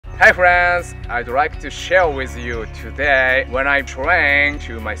Hi friends, I'd like to share with you today when I train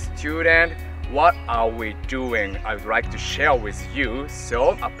to my student what are we doing. I'd like to share with you.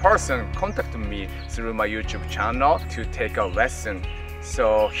 So a person contacted me through my YouTube channel to take a lesson.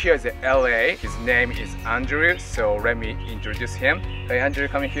 So here's in LA, his name is Andrew, so let me introduce him. Hey Andrew,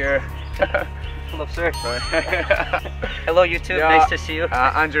 come here. Hello sir. Hello YouTube, yeah, nice to see you.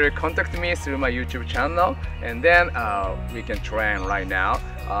 Andrew contacted me through my YouTube channel, and then we can train right now.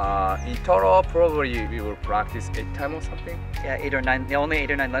 In total, probably we will practice 8 times or something. Yeah, 8 or 9, only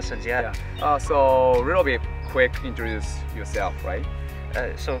 8 or 9 lessons, yeah. So a little bit quick, introduce yourself, right?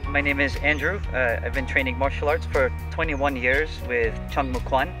 So my name is Andrew. I've been training martial arts for 21 years with Chun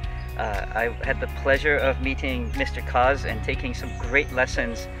Mukwan. I had the pleasure of meeting Mr. KAZ and taking some great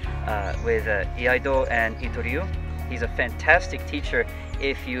lessons with Iaido and Itoryu. He's a fantastic teacher.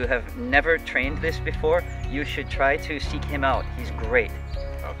 If you have never trained this before, you should try to seek him out. He's great.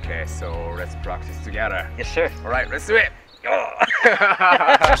 Okay, so let's practice together. Yes, sir. All right, let's do it.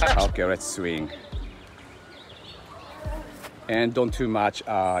 Okay, let's swing. And don't too much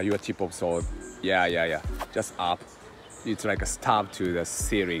your tip of sword. Yeah. Just up. It's like a stab to the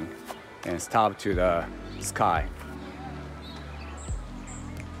ceiling and stab to the sky.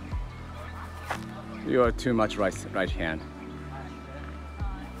 You are too much right hand.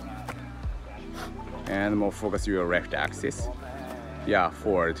 And more focus your left axis. Yeah,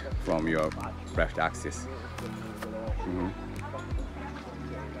 forward from your left axis.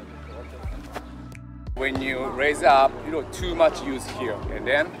 When you raise up, you don't too much use here, and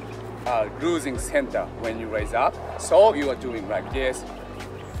then losing center when you raise up. So you are doing like this,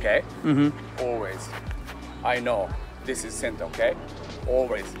 okay? Always. I know this is center, okay?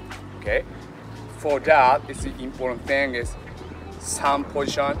 Always, okay? For that, it's the important thing is some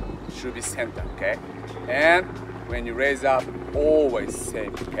position should be center, okay? And when you raise up, always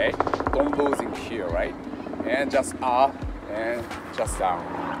same, okay? Don't losing here, right? And just up and just down.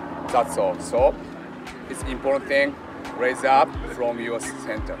 That's all. So it's important thing, raise up from your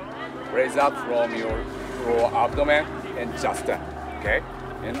center. Raise up from your lower abdomen and just down, okay?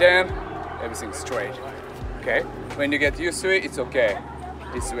 And then everything straight, okay? When you get used to it, it's okay.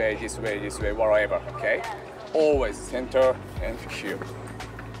 This way, whatever, okay? Always center and here.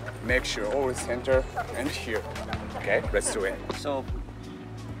 Make sure always center and here. Okay, let's do it. So,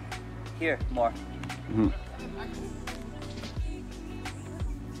 here, more.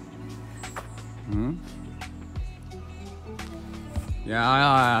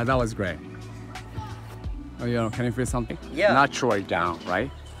 Yeah, that was great. Oh, can you feel something? Yeah. Naturally down,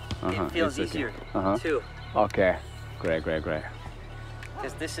 right? It feels easier, too. Okay, great.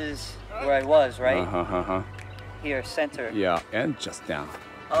 Because this is where I was, right? Here, center. Yeah, and just down.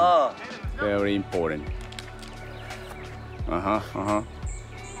 Oh. Very important.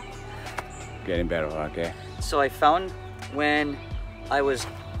 Getting better, okay. So I found whenever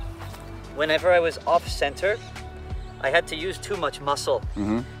I was off center, I had to use too much muscle.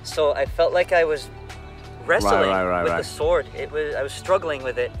 So I felt like I was wrestling with the sword. I was struggling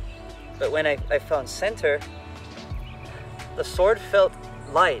with it. But when I found center, the sword felt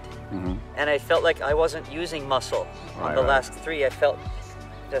light. And I felt like I wasn't using muscle. On the last 3, I felt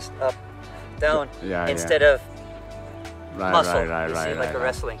just up, down, instead of muscle, like a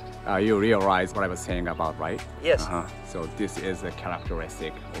wrestling. You realize what I was saying about, right? Yes. So this is a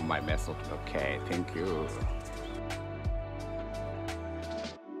characteristic of my method. Okay, thank you.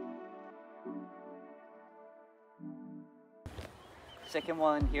 Second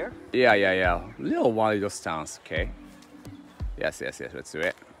one here. Yeah. Little stance, okay? Yes, let's do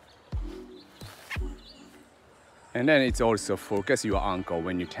it. And then it's also focus your ankle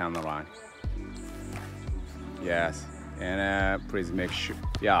when you turn around. Yes, and please make sure,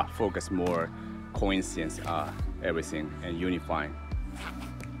 focus more, coincidence, everything, and unifying.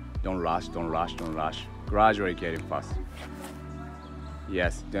 Don't rush. Gradually getting fast.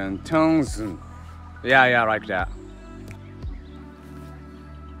 Yes, then turns. Yeah, like that.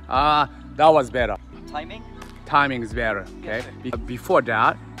 That was better. Timing is better, okay? Yes, before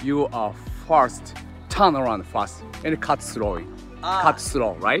that, you are first turn around fast and cut slowly. Cut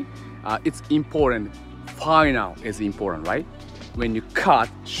slow, right? It's important. Final is important, right? When you cut,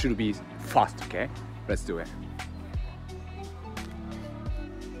 should be fast, okay? Let's do it.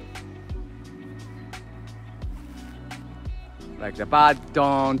 Like that, but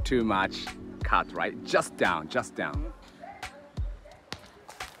don't too much cut, right? Just down.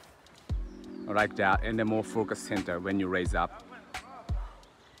 Like that, and then more focus center when you raise up.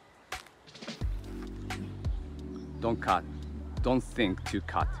 Don't cut. Don't think to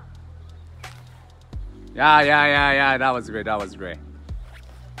cut. Yeah. That was great.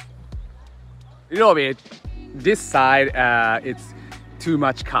 little bit. This side, it's too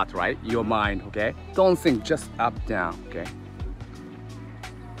much cut, right? Your mind, okay? Don't think just up, down, okay?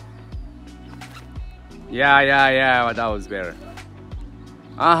 Yeah, well, that was better.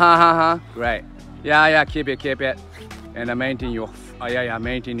 Great. Yeah, keep it. And maintain your,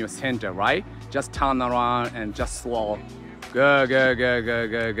 maintain your center, right? Just turn around and just slow. Good.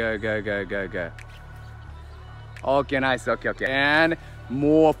 Okay, nice, okay. And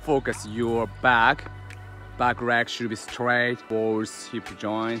more focus your back leg should be straight, both hip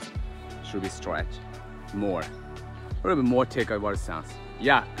joints should be straight. More. A little bit more take over stance.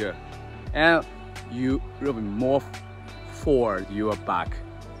 Yeah, good. And you a little bit more forward your back.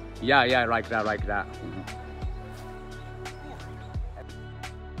 Yeah, like that.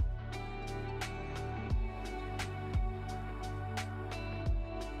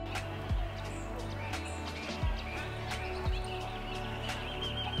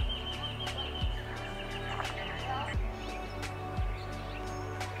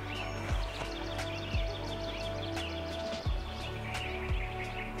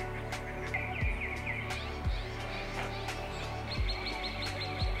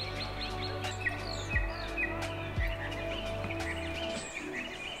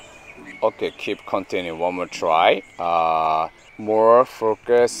 Okay, keep continuing, one more try. More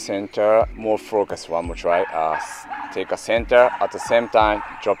focus, center, more focus, one more try. Take a center, at the same time,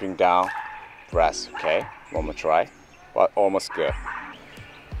 dropping down, press, okay? One more try, but almost good.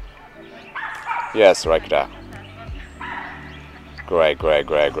 Yes, like that. Great.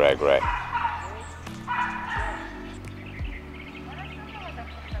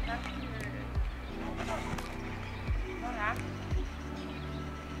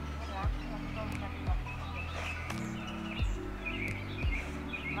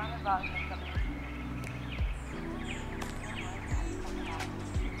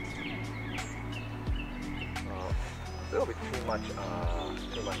 A little bit too much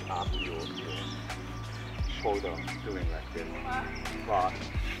up your shoulder doing like this, but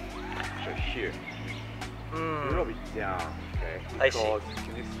so here, a little bit down, okay? I see.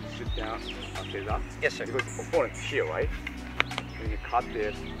 Can you sit down after that? Yes, sir. Because the opponent here, right? When you cut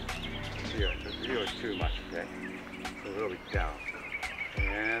this here, it's really too much, okay? So a little bit down,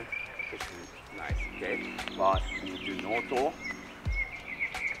 and this is nice, okay? But when you do noto,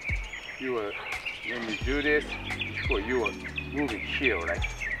 when you do this, you are moving here, like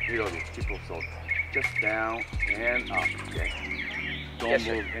little bit, people, so just down and up, okay? Don't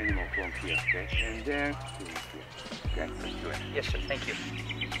move anymore from here, okay? And then here, okay? Let's do it. Yes, sir, thank you.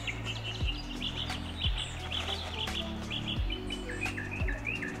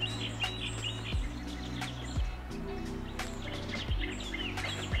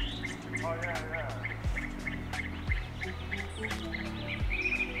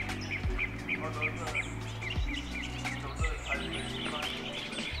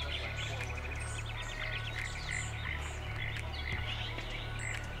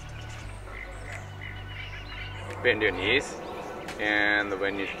 Bend your knees, and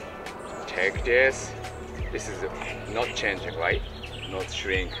when you take this is not changing, right? Not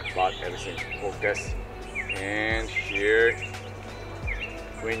shrink, but everything focus. And here,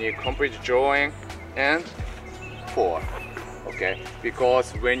 when you complete drawing and forward, okay?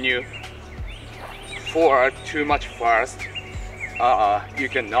 Because when you forward too much fast, you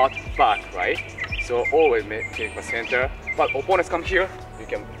cannot back, right? So always take the center. But opponents come here, you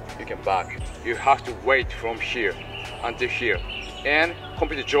can back. You have to wait from here until here and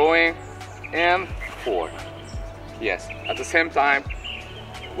complete the drawing and forward. Yes, at the same time,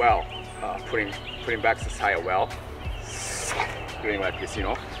 well, putting back the side well, doing like this, doing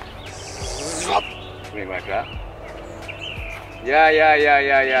like that.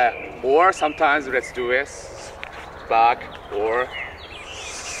 Yeah. Or sometimes let's do it back or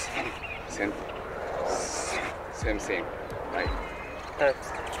same thing, right?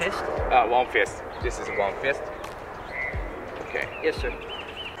 Fist? One fist. This is one fist. Okay. Yes, sir.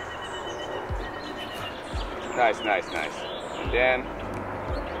 Nice. And then,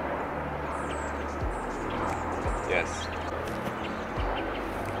 yes.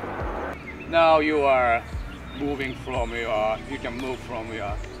 Now you are moving from you can move from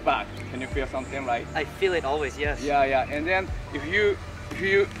your back. Can you feel something, right? I feel it always, yes. Yeah. And then if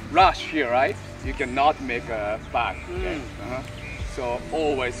you rush here, right? You cannot make a back. Okay? So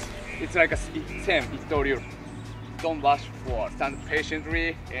always, it's like a same. Don't rush forward. Stand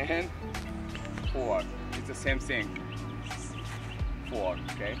patiently and forward. It's the same thing. Forward.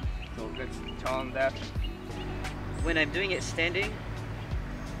 Okay. So let's turn that. When I'm doing it standing,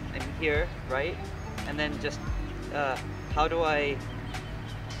 I'm here, right? And then just how do I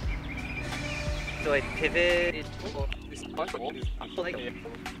Do I pivot?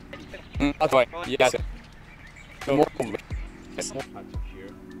 That's right. Yes. So more yes.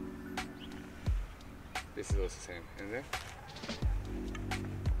 Here. This is also the same, and then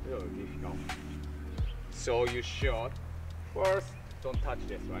really difficult. So you should first don't touch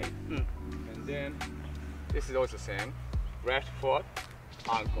this, right? And then this is also the same. Left foot,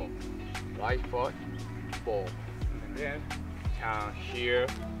 ankle. Right foot, ball. And then turn here.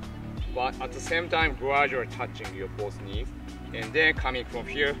 But at the same time, gradually touching your both knees. And then coming from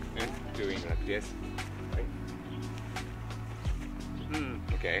here and doing like this. Right?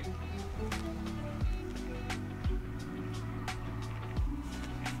 Okay.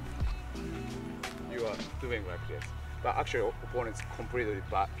 You are doing like this. But actually, opponent's completely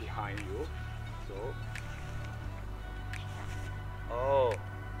back behind you. So,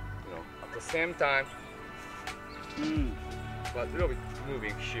 you know, at the same time, but a little bit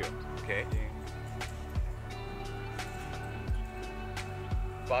moving here. Okay.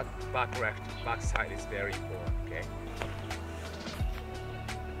 Back left, back side is very important. Okay.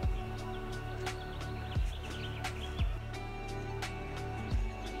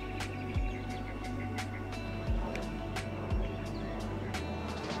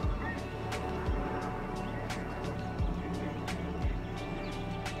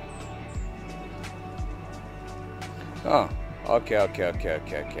 Oh, okay.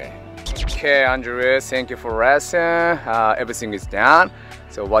 Okay, Andrew, thank you for lesson. Everything is done.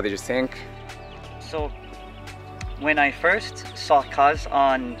 So what did you think? So when I first saw KAZ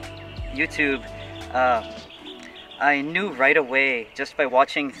on YouTube, I knew right away, just by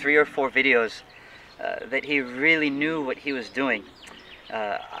watching 3 or 4 videos, that he really knew what he was doing.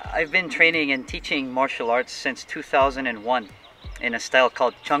 I've been training and teaching martial arts since 2001 in a style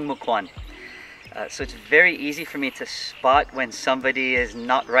called Changmukwan. So it's very easy for me to spot when somebody is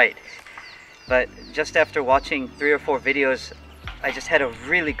not right. But just after watching 3 or 4 videos, I just had a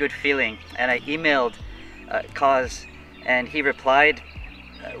really good feeling, and I emailed KAZ, and he replied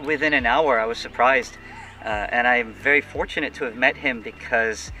within an hour. I was surprised, and I'm very fortunate to have met him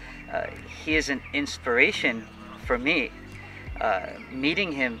because he is an inspiration for me.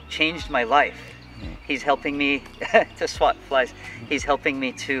 Meeting him changed my life. He's helping me to swat flies. He's helping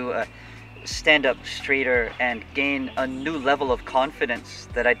me to stand up straighter and gain a new level of confidence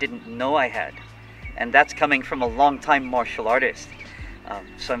that I didn't know I had. And that's coming from a long-time martial artist.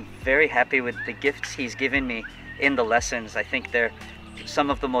 So I'm very happy with the gifts he's given me in the lessons. I think they're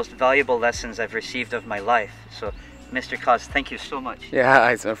some of the most valuable lessons I've received of my life. So Mr. KAZ, thank you so much. Yeah,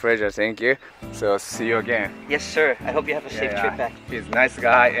 it's my pleasure, thank you. So see you again. Yes sir, I hope you have a safe trip back. He's a nice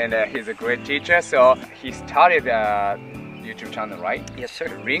guy and he's a great teacher. So he started a YouTube channel, right? Yes sir.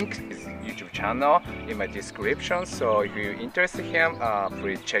 The link is YouTube channel in my description. So if you're interested in him,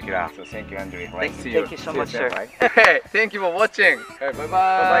 please check it out. So thank you, Andrew. Right? Thank you so much, sir. Right? Hey, thank you for watching. Bye bye. Bye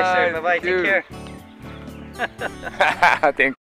bye, sir. Bye bye. Take care. Thank you.